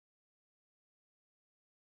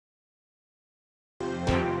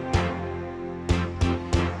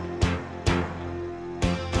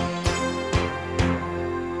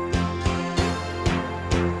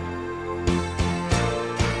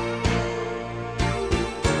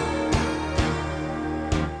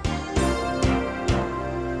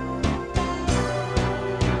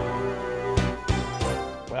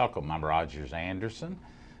Welcome, I'm Rogers Anderson.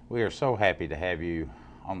 We are so happy to have you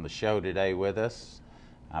on the show today with us.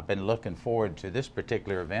 I've been looking forward to this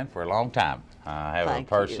particular event for a long time. I have a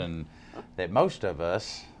person that most of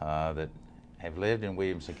us that have lived in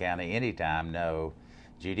Williamson County anytime know,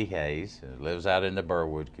 Judy Hayes, who lives out in the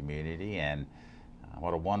Burwood community, and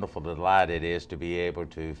what a wonderful delight it is to be able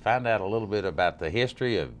to find out a little bit about the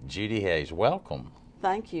history of Judy Hayes. Welcome.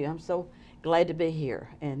 Thank you. I'm so glad to be here,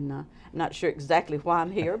 and I'm not sure exactly why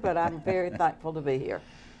I'm here, but I'm very thankful to be here.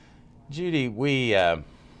 Judy, we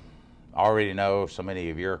already know so many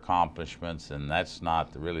of your accomplishments, and that's not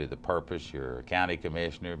really the purpose. You're a county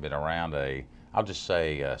commissioner, been around I'll just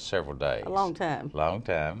say several days. A long time. Long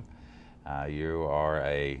time. You are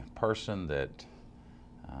a person that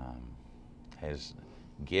has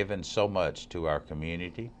given so much to our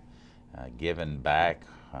community, given back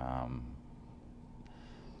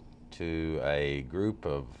to a group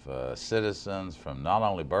of citizens from not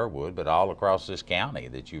only Burwood, but all across this county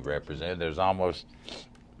that you represent. There's almost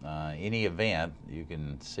any event, you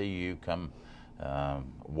can see you come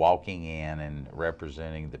walking in and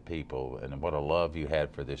representing the people, and what a love you had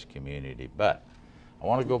for this community. But I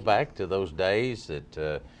want to go back to those days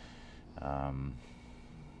that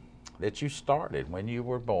that you started when you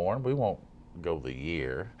were born. We won't go the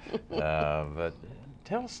year, but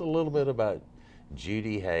tell us a little bit about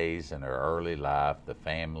Judy Hayes and her early life, the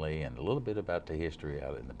family, and a little bit about the history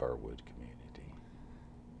out in the Burwood community.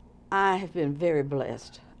 I have been very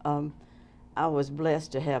blessed. I was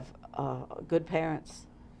blessed to have good parents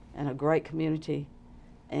and a great community,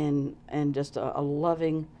 and just a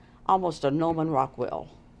loving, almost a Norman Rockwell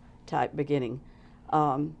type beginning.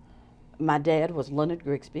 My dad was Leonard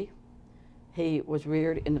Grigsby. He was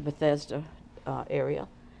reared in the Bethesda area.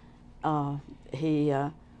 He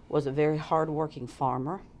was a very hard-working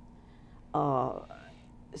farmer,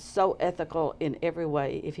 so ethical in every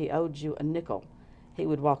way. If he owed you a nickel, he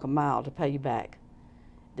would walk a mile to pay you back.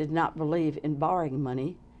 Did not believe in borrowing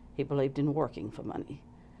money. He believed in working for money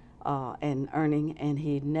and earning, and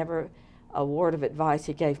he never, a word of advice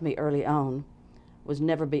he gave me early on was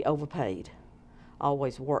never be overpaid.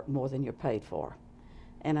 Always work more than you're paid for.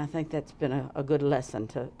 And I think that's been a good lesson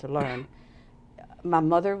to learn. My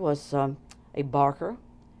mother was a Barker,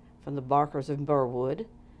 from the Barkers of Burwood.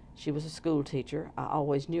 She was a school teacher. I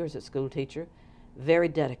always knew her as a school teacher, very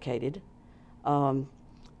dedicated.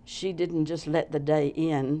 She didn't just let the day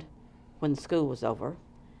end when school was over.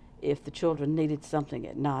 If the children needed something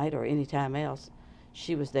at night or any time else,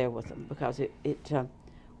 she was there with them, because it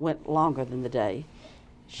went longer than the day.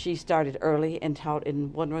 She started early and taught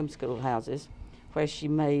in one-room schoolhouses, where she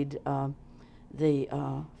made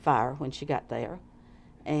the fire when she got there,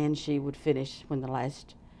 and she would finish when the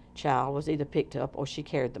last child was either picked up or she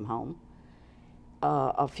carried them home.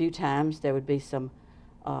 A few times there would be some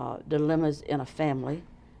dilemmas in a family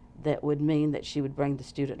that would mean that she would bring the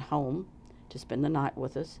student home to spend the night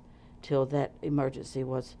with us till that emergency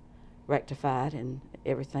was rectified and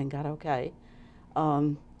everything got okay.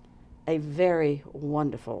 A very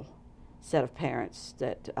wonderful set of parents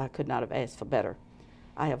that I could not have asked for better.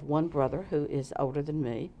 I have one brother who is older than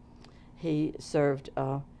me. He served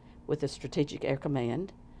with the Strategic Air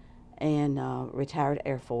Command and retired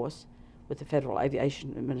Air Force with the Federal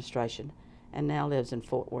Aviation Administration, and now lives in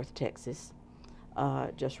Fort Worth, Texas.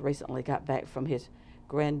 Just recently got back from his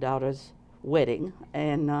granddaughter's wedding,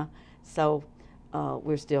 and so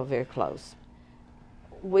we're still very close.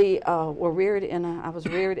 We were reared in I was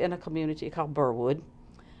reared in a community called Burwood.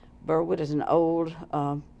 Burwood is an old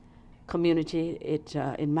community.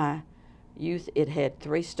 In my youth, it had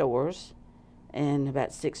 3 stores and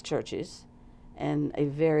about 6 churches, and a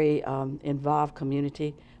very involved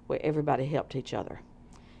community where everybody helped each other.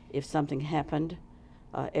 If something happened,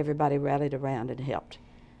 everybody rallied around and helped.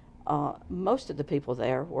 Most of the people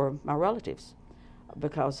there were my relatives,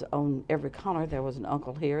 because on every corner there was an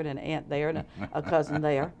uncle here and an aunt there and a cousin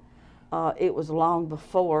there. It was long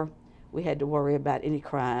before we had to worry about any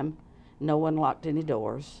crime. No one locked any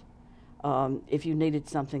doors. If you needed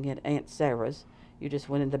something at Aunt Sarah's, you just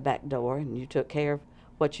went in the back door and you took care of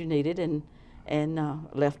what you needed and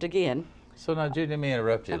left again. So now, Judy, let me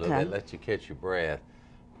interrupt you a little bit, let you catch your breath.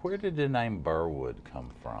 Where did the name Burwood come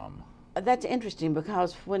from? That's interesting,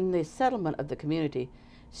 because when the settlement of the community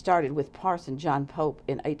started with Parson John Pope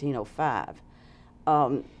in 1805,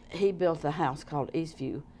 he built a house called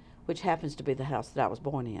Eastview, which happens to be the house that I was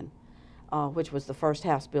born in, which was the first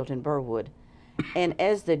house built in Burwood. And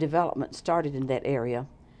as the development started in that area,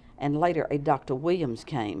 and later a Dr. Williams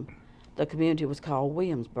came, the community was called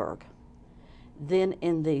Williamsburg. Then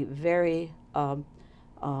in the very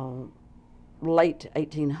late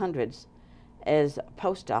 1800s, as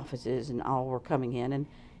post offices and all were coming in and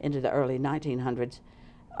into the early 1900s,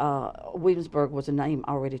 Williamsburg was a name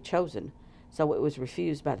already chosen, so it was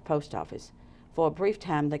refused by the post office. For a brief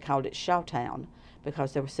time, they called it Shawtown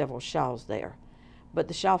because there were several Shaws there. But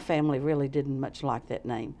the Shaw family really didn't much like that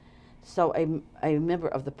name. So a member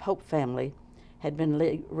of the Pope family had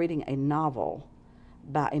been reading a novel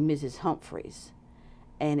by a Mrs. Humphreys,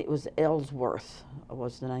 and it was Ellsworth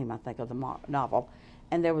was the name, I think, of the novel.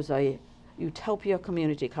 And there was a utopia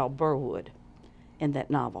community called Burwood in that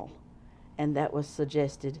novel, and that was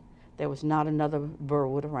suggested. There was not another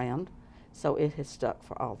Burwood around, so it has stuck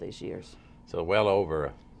for all these years. So well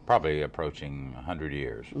over, probably approaching 100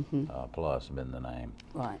 years plus been the name.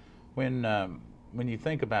 Right. When you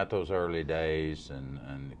think about those early days,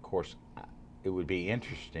 and of course, it would be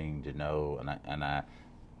interesting to know, and I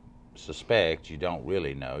suspect you don't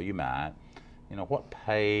really know, you might, what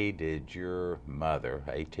pay did your mother,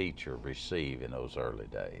 a teacher, receive in those early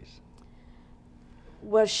days?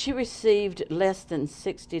 Well, she received less than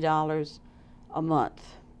 $60 a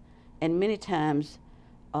month, and many times,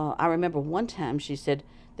 I remember one time she said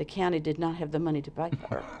the county did not have the money to pay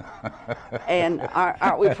her. And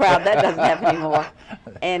aren't we proud that doesn't happen anymore?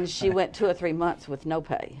 And she went 2 or 3 months with no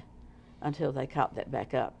pay until they caught that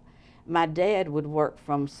back up. My dad would work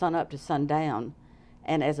from sun up to sundown,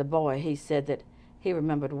 and as a boy he said that he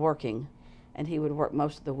remembered working, and he would work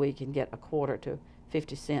most of the week and get a quarter to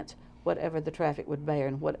 50 cents, whatever the traffic would bear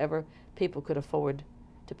and whatever people could afford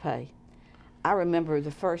to pay. I remember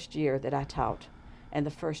the first year that I taught and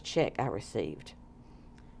the first check I received.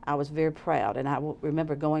 I was very proud, and I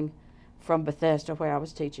remember going from Bethesda, where I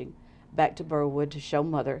was teaching, back to Burwood to show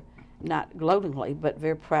Mother, not gloatingly, but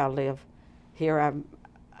very proudly of, here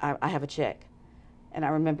I have a check. And I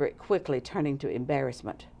remember it quickly turning to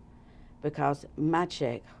embarrassment because my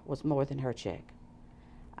check was more than her check.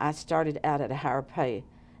 I started out at a higher pay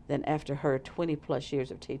than after her 20-plus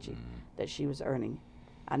years of teaching that she was earning.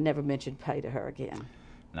 I never mentioned pay to her again.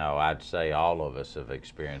 No, I'd say all of us have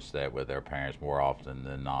experienced that with our parents more often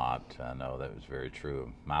than not. I know that was very true of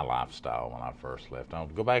my lifestyle when I first left. I'll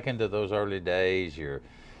go back into those early days, you're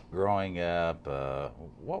growing up.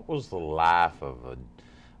 What was the life of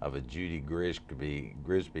a Judy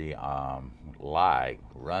Grisby like,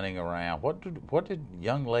 running around? What did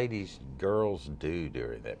young ladies, girls do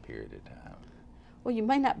during that period of time? Well, you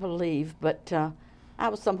may not believe, but I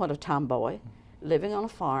was somewhat of a tomboy. Living on a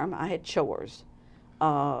farm, I had chores.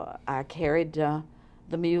 I carried the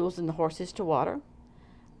mules and the horses to water.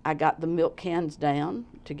 I got the milk cans down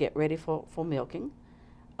to get ready for milking.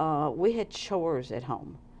 We had chores at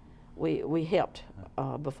home. We helped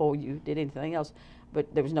before you did anything else,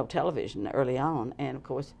 but there was no television early on, and of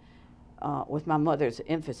course, with my mother's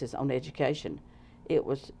emphasis on education, it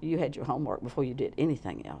was you had your homework before you did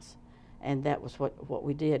anything else, and that was what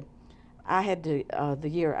we did. I had to, the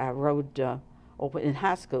year I rode, or in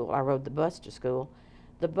high school, I rode the bus to school.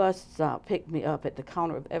 The bus picked me up at the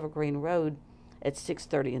corner of Evergreen Road at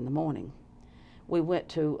 6:30 in the morning. We went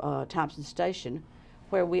to Thompson Station,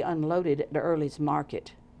 where we unloaded at Early's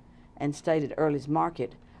Market and stayed at Early's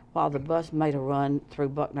Market while the bus made a run through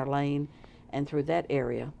Buckner Lane and through that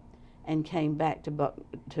area and came back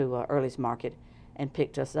to Early's Market and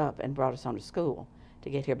picked us up and brought us on to school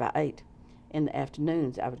to get here by 8. In the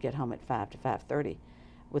afternoons, I would get home at 5 to 5:30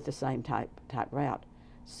 with the same type route.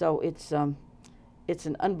 So it's an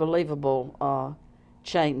unbelievable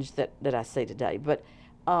change that I see today. But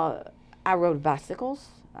I rode bicycles.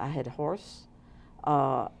 I had a horse.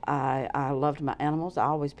 I loved my animals. I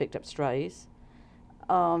always picked up strays.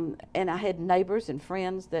 And I had neighbors and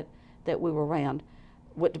friends that we were around.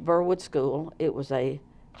 Went to Burwood School. It was a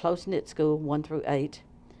close-knit school, 1 through 8.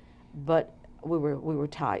 But we were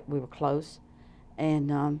tight. We were close.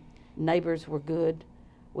 And neighbors were good.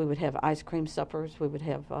 We would have ice cream suppers. We would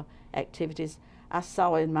have activities. I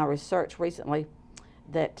saw in my research recently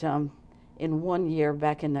that in one year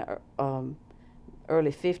back in the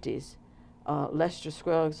early 50s, Lester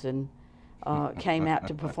Scruggs and came out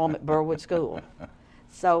to perform at Burwood School.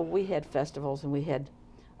 So we had festivals and we had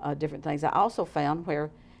different things. I also found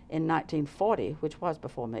where in 1940, which was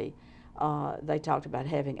before me, they talked about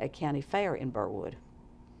having a county fair in Burwood.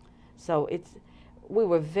 So we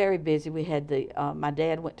were very busy. We had my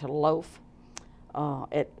dad went to loaf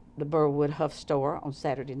at the Burwood Huff store on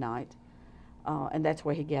Saturday night, and that's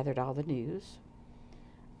where he gathered all the news.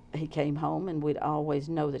 He came home, and we'd always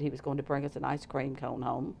know that he was going to bring us an ice cream cone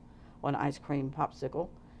home or an ice cream popsicle,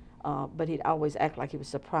 but he'd always act like he was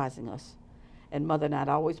surprising us. And Mother and I'd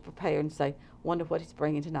always prepare and say, wonder what he's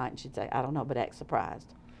bringing tonight, and she'd say, I don't know, but act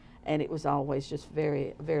surprised. And it was always just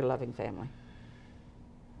very, very loving family.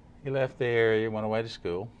 You left the area, went away to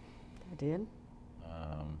school. I did.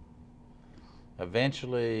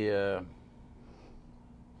 Eventually, there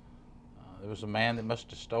was a man that must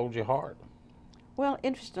have stole your heart. Well,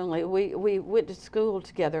 interestingly, we went to school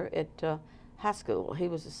together at high school. He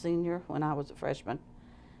was a senior when I was a freshman.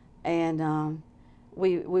 And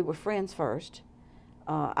we were friends first.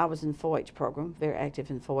 I was in the 4-H program, very active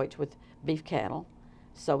in 4-H with beef cattle.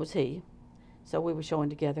 So was he. So we were showing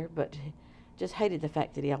together, but just hated the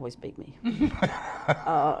fact that he always beat me.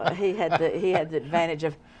 He had the advantage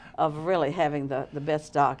of really having the best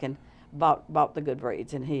stock and bought the good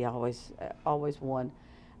breeds, and he always won.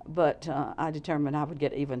 But I determined I would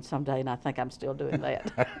get even someday, and I think I'm still doing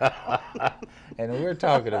that. And we're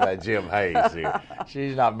talking about Jim Hayes here.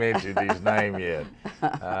 She's not mentioned his name yet,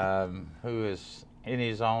 who is, in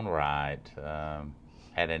his own right,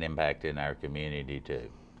 had an impact in our community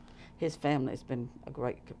too. His family has been a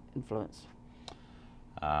great influence.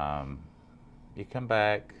 You come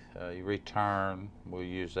back, you return, we'll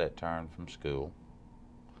use that term, from school.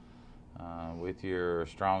 With your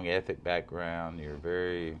strong ethic background, your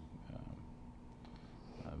very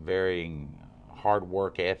varying hard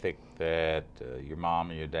work ethic that your mom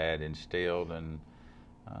and your dad instilled, and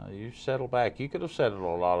you settled back. You could have settled a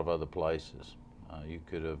lot of other places. You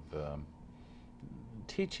could have,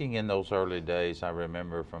 teaching in those early days, I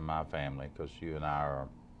remember from my family, because you and I are,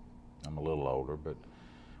 I'm a little older, but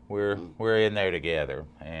we're in there together.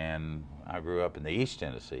 And I grew up in the East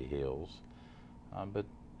Tennessee Hills, but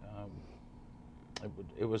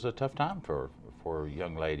it was a tough time for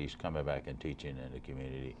young ladies coming back and teaching in the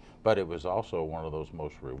community. But it was also one of those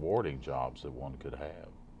most rewarding jobs that one could have.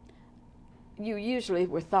 You usually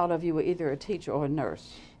were thought of, you were either a teacher or a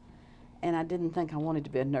nurse. And I didn't think I wanted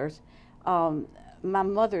to be a nurse. My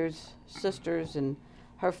mother's sisters and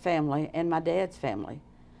her family and my dad's family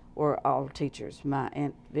were all teachers. My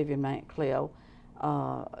Aunt Vivian, my Aunt Cleo,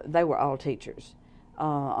 they were all teachers.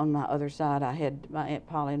 On my other side, I had my Aunt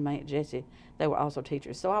Polly and my Aunt Jessie. They were also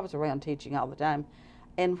teachers. So I was around teaching all the time.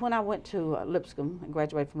 And when I went to Lipscomb and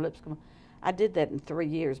graduated from Lipscomb, I did that in 3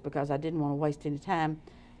 years because I didn't want to waste any time.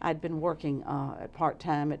 I'd been working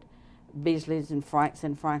part-time at Beasley's and Frank's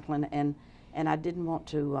in Franklin, and I didn't want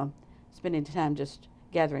to spend any time just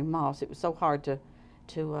gathering moss. It was so hard to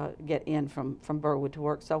get in from Burwood to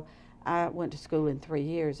work. So I went to school in 3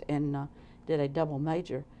 years and did a double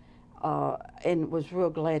major, and was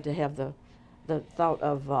real glad to have the thought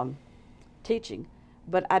of teaching.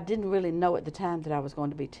 But I didn't really know at the time that I was going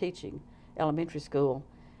to be teaching elementary school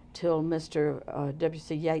till Mr.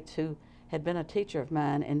 W.C. Yates, who had been a teacher of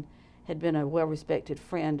mine and had been a well-respected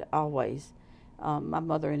friend always. My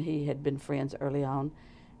mother and he had been friends early on,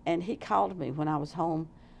 and he called me when I was home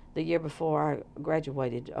the year before I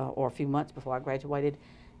graduated, or a few months before I graduated,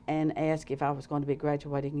 and asked if I was going to be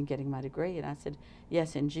graduating and getting my degree. And I said,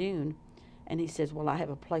 yes, in June. And he says, well, I have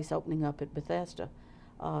a place opening up at Bethesda,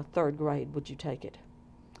 3rd grade. Would you take it?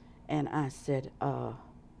 And I said,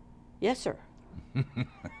 yes, sir.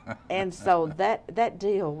 And so that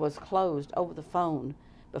deal was closed over the phone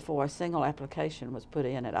before a single application was put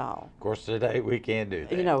in at all. Of course, today we can't do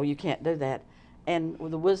that. You know, you can't do that. And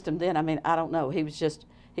with the wisdom then, I mean, I don't know. He was just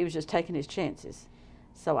taking his chances.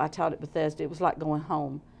 So I taught at Bethesda. It was like going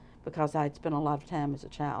home, because I had spent a lot of time as a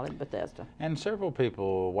child in Bethesda. And several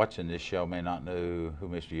people watching this show may not know who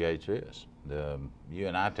Mr. Yates is. You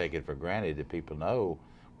and I take it for granted that people know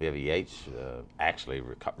we have a Yates, actually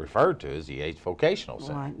referred to as the Yates Vocational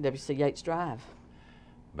Center. Right, W.C. Yates Drive.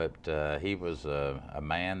 But he was a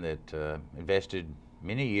man that invested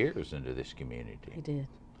many years into this community. He did.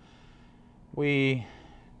 We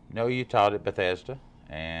know you taught at Bethesda,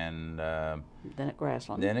 and then at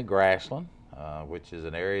Grassland. Which is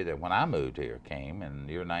an area that when I moved here came, and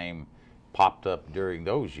your name popped up during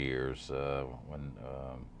those years when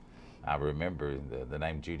I remember the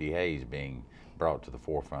name Judy Hayes being brought to the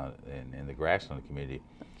forefront in the Grassland community.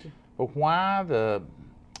 But why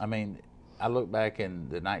I mean, I look back in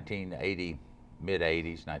the mid-80s,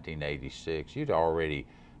 1986, you'd already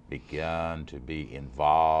begun to be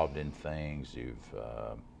involved in things.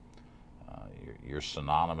 You're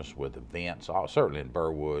synonymous with events, certainly in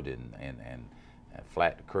Burwood and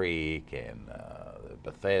Flat Creek and the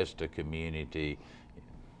Bethesda community,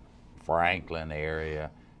 Franklin area.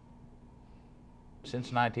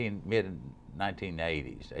 Since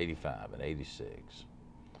mid-1980s, 85 and 86,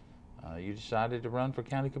 you decided to run for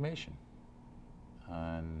county commission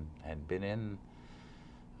and had been in,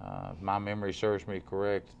 if my memory serves me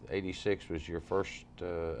correct, 86 was your first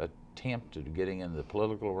attempt at getting into the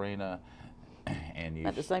political arena. And you,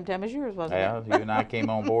 at the same time as yours, wasn't it? Yeah, you and I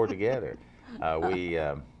came on board together.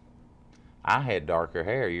 I had darker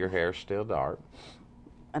hair. Your hair's still dark.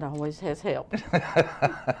 It always has helped.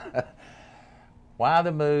 Why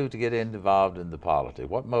the move to get involved in the politics?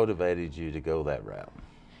 What motivated you to go that route?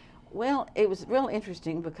 Well, it was real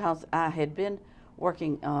interesting because I had been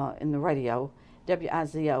working in the radio.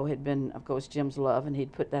 WIZO had been, of course, Jim's love, and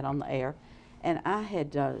he'd put that on the air. And I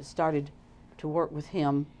had started to work with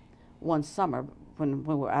him one summer when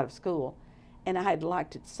we were out of school. And I had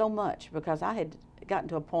liked it so much because I had gotten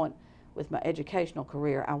to a point with my educational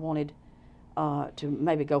career I wanted to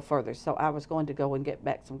maybe go further. So I was going to go and get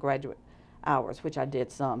back some graduate hours, which I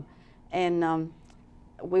did some. And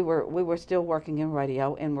we were still working in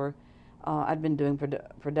radio, and I'd been doing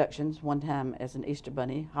productions one time as an Easter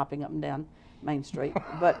bunny hopping up and down Main Street.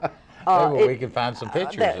 But maybe we can find some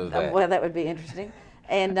pictures of that. Well, that would be interesting.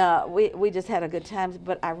 And we just had a good time.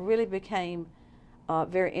 But I really became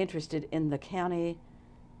very interested in the county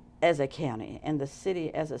as a county and the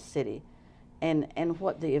city as a city, and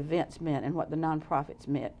what the events meant and what the nonprofits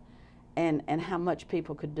meant, and how much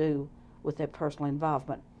people could do with their personal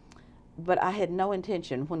involvement. But I had no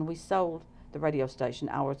intention when we sold the radio station.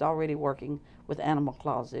 I was already working with animal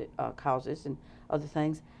causes and other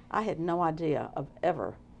things. I had no idea of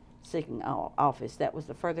ever seeking office. That was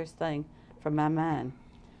the furthest thing from my mind.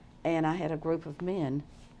 And I had a group of men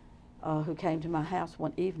who came to my house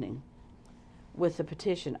one evening with the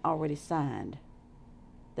petition already signed.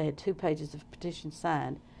 They had 2 pages of petition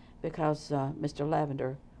signed because Mr.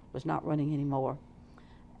 Lavender was not running anymore.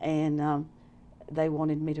 And they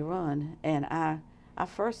wanted me to run. And I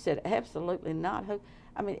first said, absolutely not.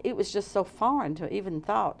 I mean, it was just so foreign to even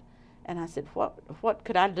thought. And I said, what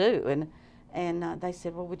could I do? And they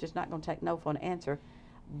said, well, we're just not going to take no for an answer.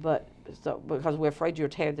 But because we're afraid you'll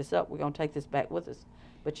tear this up, we're going to take this back with us.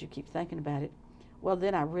 But you keep thinking about it. Well,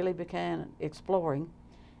 then I really began exploring.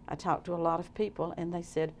 I talked to a lot of people, and they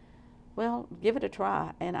said, well, give it a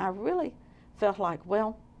try. And I really felt like,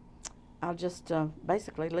 well, I'll just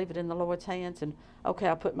basically leave it in the Lord's hands, and okay,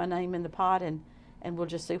 I'll put my name in the pot, and we'll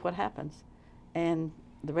just see what happens. And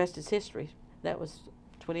the rest is history. That was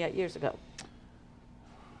 28 years ago.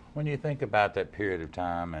 When you think about that period of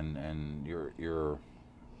time, and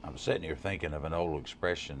I'm sitting here thinking of an old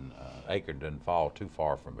expression, acre doesn't fall too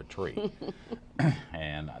far from a tree.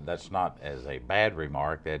 And that's not as a bad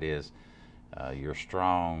remark. That is your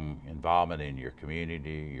strong involvement in your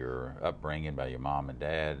community, your upbringing by your mom and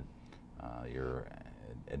dad, your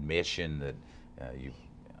admission that you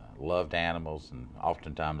loved animals and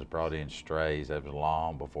oftentimes brought in strays. That was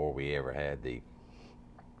long before we ever had the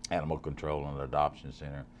animal control and adoption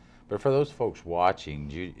center. But for those folks watching,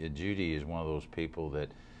 Judy is one of those people that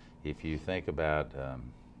if you think about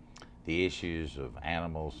the issues of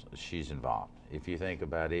animals, she's involved. If you think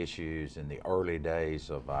about issues in the early days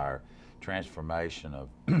of our transformation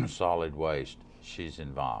of solid waste, she's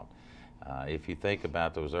involved. If you think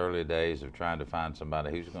about those early days of trying to find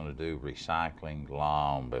somebody who's going to do recycling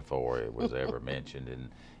long before it was ever mentioned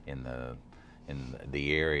in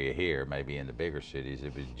the area here, maybe in the bigger cities,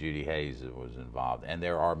 it was Judy Hayes that was involved. And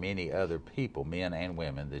there are many other people, men and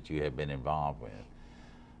women, that you have been involved with.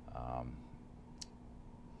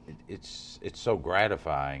 It's so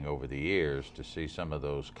gratifying over the years to see some of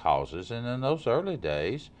those causes. And in those early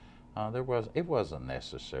days, it wasn't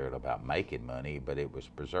necessarily about making money, but it was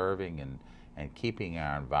preserving and keeping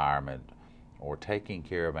our environment or taking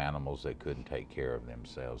care of animals that couldn't take care of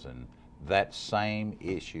themselves. And those same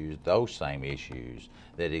issues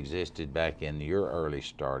that existed back in your early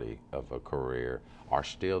start of a career are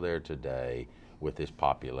still there today with this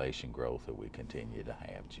population growth that we continue to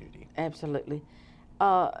have, Judy. Absolutely.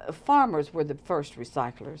 Farmers were the first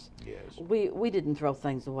recyclers. Yes. We didn't throw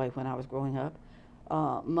things away when I was growing up.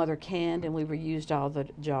 Mother canned, and we reused all the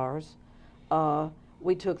jars.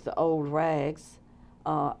 We took the old rags.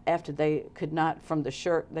 After they could not, from the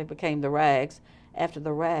shirt, they became the rags. After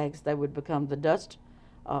the rags, they would become the dust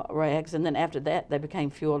rags, and then after that, they became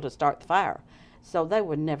fuel to start the fire. So they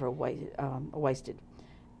were never wasted.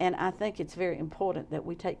 And I think it's very important that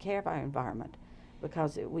we take care of our environment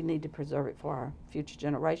because we need to preserve it for our future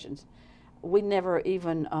generations. We never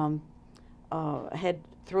even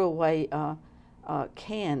threw away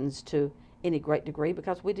cans to any great degree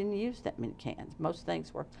because we didn't use that many cans. Most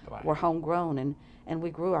things were homegrown, and we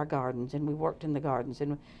grew our gardens, and we worked in the gardens,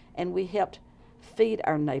 and we helped feed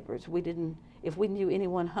our neighbors. We didn't, if we knew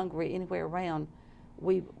anyone hungry anywhere around,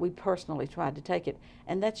 we personally tried to take it.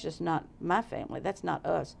 And that's just not my family. That's not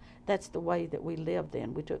us. That's the way that we lived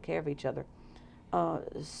then. We took care of each other.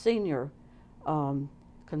 Senior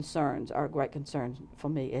concerns are a great concern for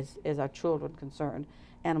me as our children concerned.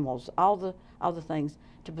 Animals, all the things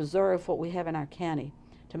to preserve what we have in our county,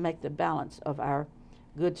 to make the balance of our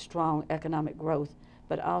good, strong economic growth,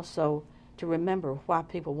 but also to remember why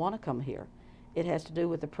people want to come here. It has to do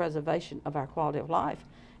with the preservation of our quality of life,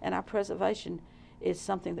 and our preservation is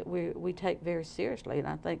something that we take very seriously, and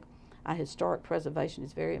I think our historic preservation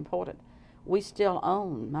is very important. We still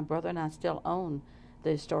own, my brother and I still own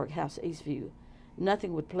the historic house Eastview.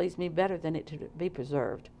 Nothing would please me better than it to be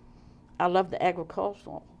preserved. I love the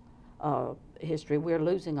agricultural history. We're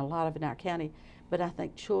losing a lot of it in our county, but I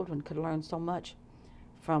think children could learn so much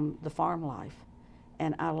from the farm life,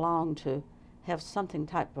 and I long to have something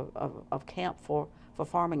type of camp for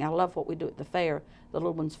farming. I love what we do at the fair, the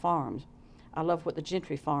Little Ones Farms. I love what the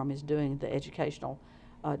Gentry Farm is doing, the educational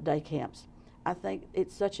day camps. I think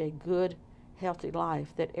it's such a good, healthy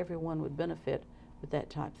life that everyone would benefit with that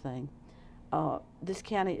type thing. This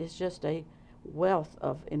county is just a wealth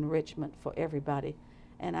of enrichment for everybody,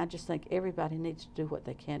 and I just think everybody needs to do what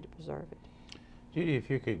they can to preserve it. Judy, if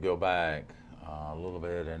you could go back a little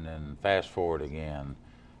bit and then fast forward again,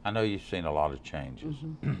 I know you've seen a lot of changes.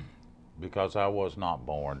 Mm-hmm. Because I was not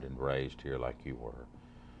born and raised here like you were.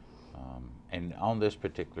 And on this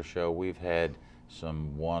particular show, we've had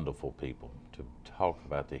some wonderful people to talk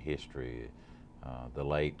about the history. The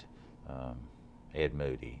late Ed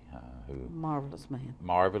Moody, who marvelous man,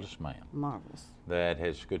 marvelous, that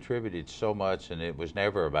has contributed so much, and it was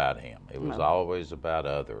never about him. It was always about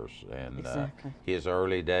others. And exactly. His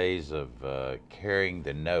early days of carrying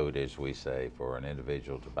the note, as we say, for an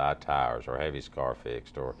individual to buy tires or have his car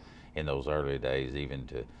fixed, or in those early days even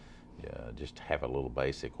to just have a little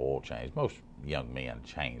basic oil change. Most young men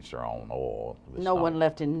change their own oil. No one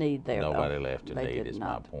left in need there. Nobody left in need is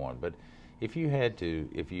my point. But if you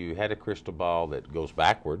had a crystal ball that goes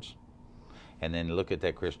backwards and then look at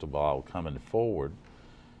that crystal ball coming forward,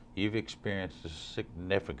 you've experienced a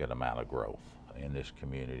significant amount of growth in this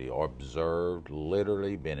community, or observed,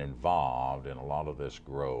 literally been involved in a lot of this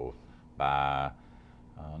growth by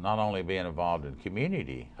not only being involved in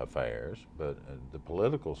community affairs, but the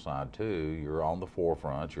political side too. You're on the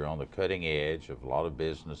forefront, you're on the cutting edge of a lot of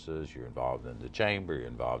businesses, you're involved in the chamber, you're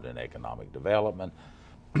involved in economic development,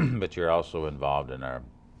 but you're also involved in our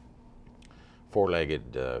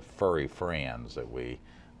four-legged furry friends that we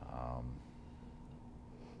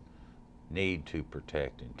need to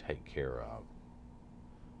protect and take care of.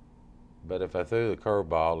 But if I threw the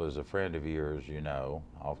curveball, as a friend of yours, you know,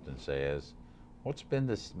 often says, what's been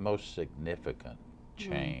the most significant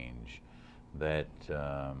change that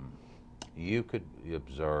you could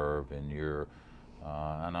observe in your,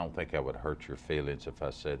 I don't think I would hurt your feelings if I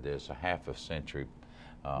said this, a half a century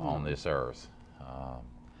on this earth?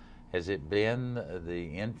 Has it been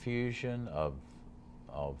the infusion of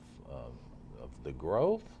the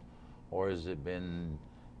growth, or has it been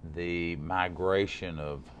the migration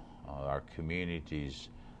of our communities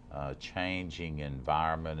changing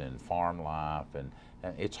environment and farm life, and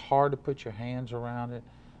it's hard to put your hands around it.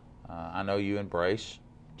 I know you embrace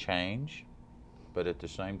change, but at the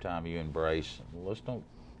same time you embrace, let's don't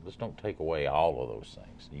take away all of those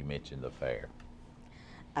things. You mentioned the fair.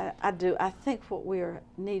 I do. I think what we're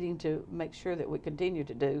needing to make sure that we continue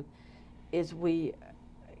to do is we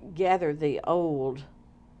gather the old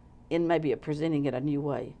in maybe presenting it a new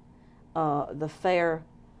way. The fair,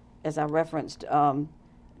 as I referenced,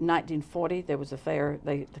 1940, there was a fair,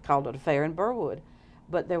 they called it a fair in Burwood,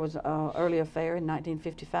 but there was an earlier fair in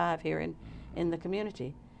 1955 here in the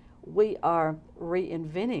community. We are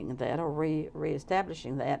reinventing that, or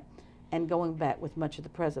reestablishing that, and going back with much of the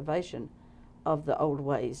preservation of the old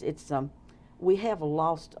ways. It's we have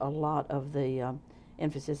lost a lot of the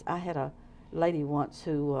emphasis. I had a lady once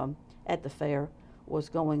who at the fair was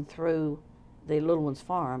going through the Little Ones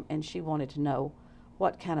Farm, and she wanted to know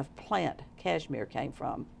what kind of plant cashmere came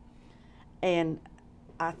from. And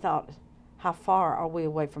I thought, how far are we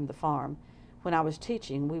away from the farm? When I was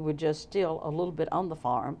teaching, we were just still a little bit on the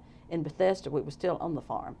farm. In Bethesda, we were still on the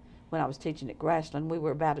farm. When I was teaching at Grassland, we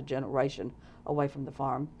were about a generation away from the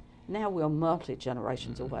farm. Now we're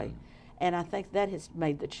multi-generations away. And I think that has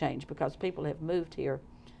made the change, because people have moved here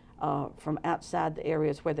from outside the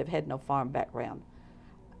areas where they've had no farm background.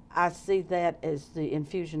 I see that as the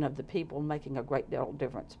infusion of the people making a great deal of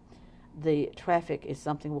difference. The traffic is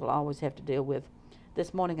something we'll always have to deal with.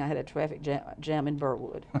 This morning I had a traffic jam in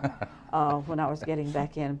Burwood. When I was getting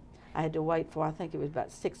back in, I had to wait for, I think it was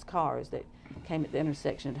about 6 cars that came at the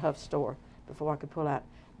intersection at Huff's store before I could pull out.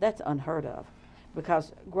 That's unheard of,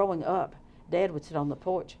 because growing up, Dad would sit on the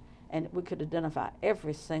porch and we could identify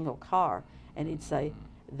every single car, and he'd say,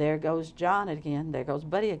 there goes John again, there goes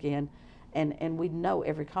Buddy again, and we'd know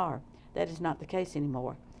every car. That is not the case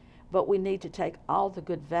anymore. But we need to take all the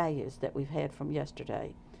good values that we've had from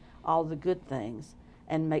yesterday all the good things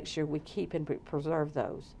and make sure we keep and preserve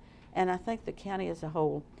those. And I think the county as a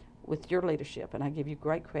whole, with your leadership, and I give you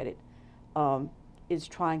great credit, is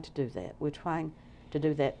trying to do that. We're trying to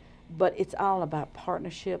do that. But it's all about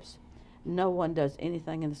partnerships. No one does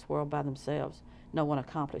anything in this world by themselves. No one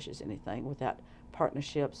accomplishes anything without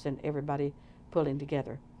partnerships and everybody pulling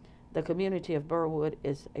together. The community of Burwood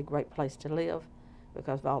is a great place to live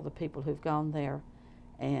because of all the people who've gone there,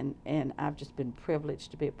 and I've just been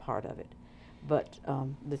privileged to be a part of it. But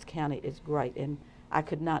this county is great, and I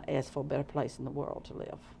could not ask for a better place in the world to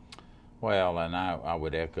live. Well, and I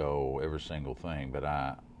would echo every single thing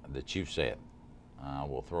that you've said. I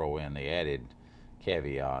will throw in the added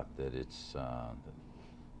caveat that it's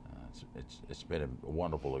been a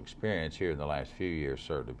wonderful experience here in the last few years,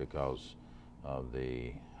 certainly because of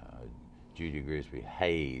the Judy Grisby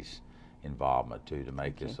Hayes involvement to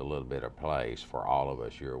make this a little better place for all of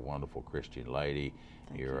us. You're a wonderful Christian lady.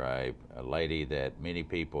 You're a lady that many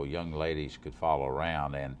people, young ladies, could follow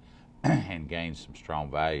around and gain some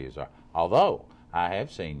strong values. Although I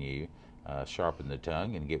have seen you sharpen the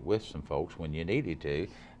tongue and get with some folks when you needed to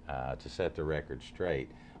set the record straight.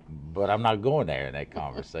 But I'm not going there in that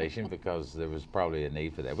conversation because there was probably a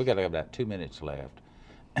need for that. We've got about 2 minutes left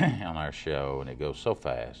on our show, and it goes so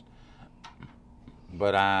fast.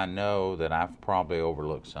 But I know that I've probably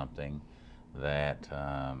overlooked something that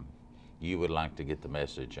you would like to get the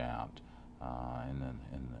message out in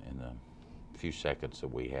the few seconds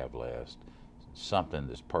that we have left. Something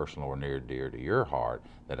that's personal or near dear to your heart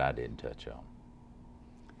that I didn't touch on.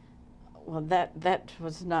 Well, that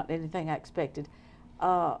was not anything I expected.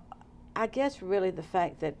 I guess really the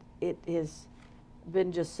fact that it has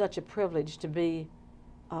been just such a privilege to be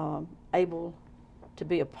able to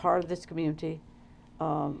be a part of this community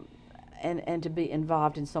and to be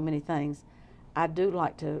involved in so many things. I do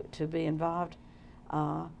like to be involved.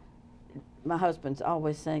 My husband's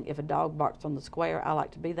always saying, if a dog barks on the square, I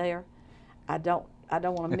like to be there. I don't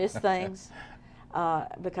want to miss things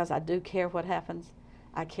because I do care what happens.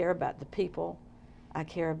 I care about the people. I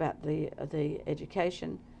care about the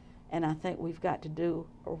education, and I think we've got to do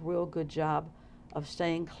a real good job of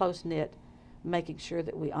staying close-knit, making sure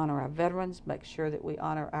that we honor our veterans, make sure that we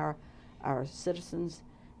honor our citizens,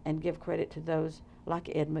 and give credit to those like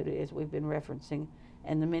Ed Moody, as we've been referencing,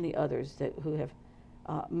 and the many others who have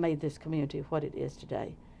made this community what it is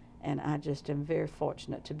today. And I just am very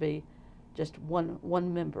fortunate to be just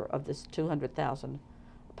one member of this 200,000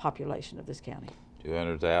 population of this county.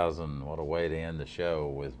 200,000, what a way to end the show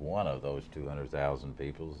with one of those 200,000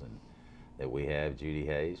 people that we have, Judy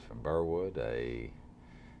Hayes from Burwood, a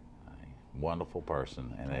wonderful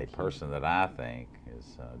person, and a person that I think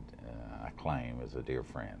is, I claim, is a dear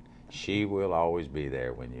friend. She will always be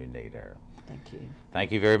there when you need her. Thank you.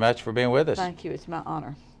 Thank you very much for being with us. Thank you. It's my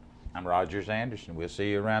honor. I'm Rogers Anderson. We'll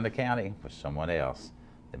see you around the county with someone else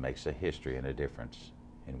that makes a history and a difference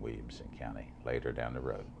in Williamson County later down the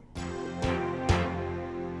road.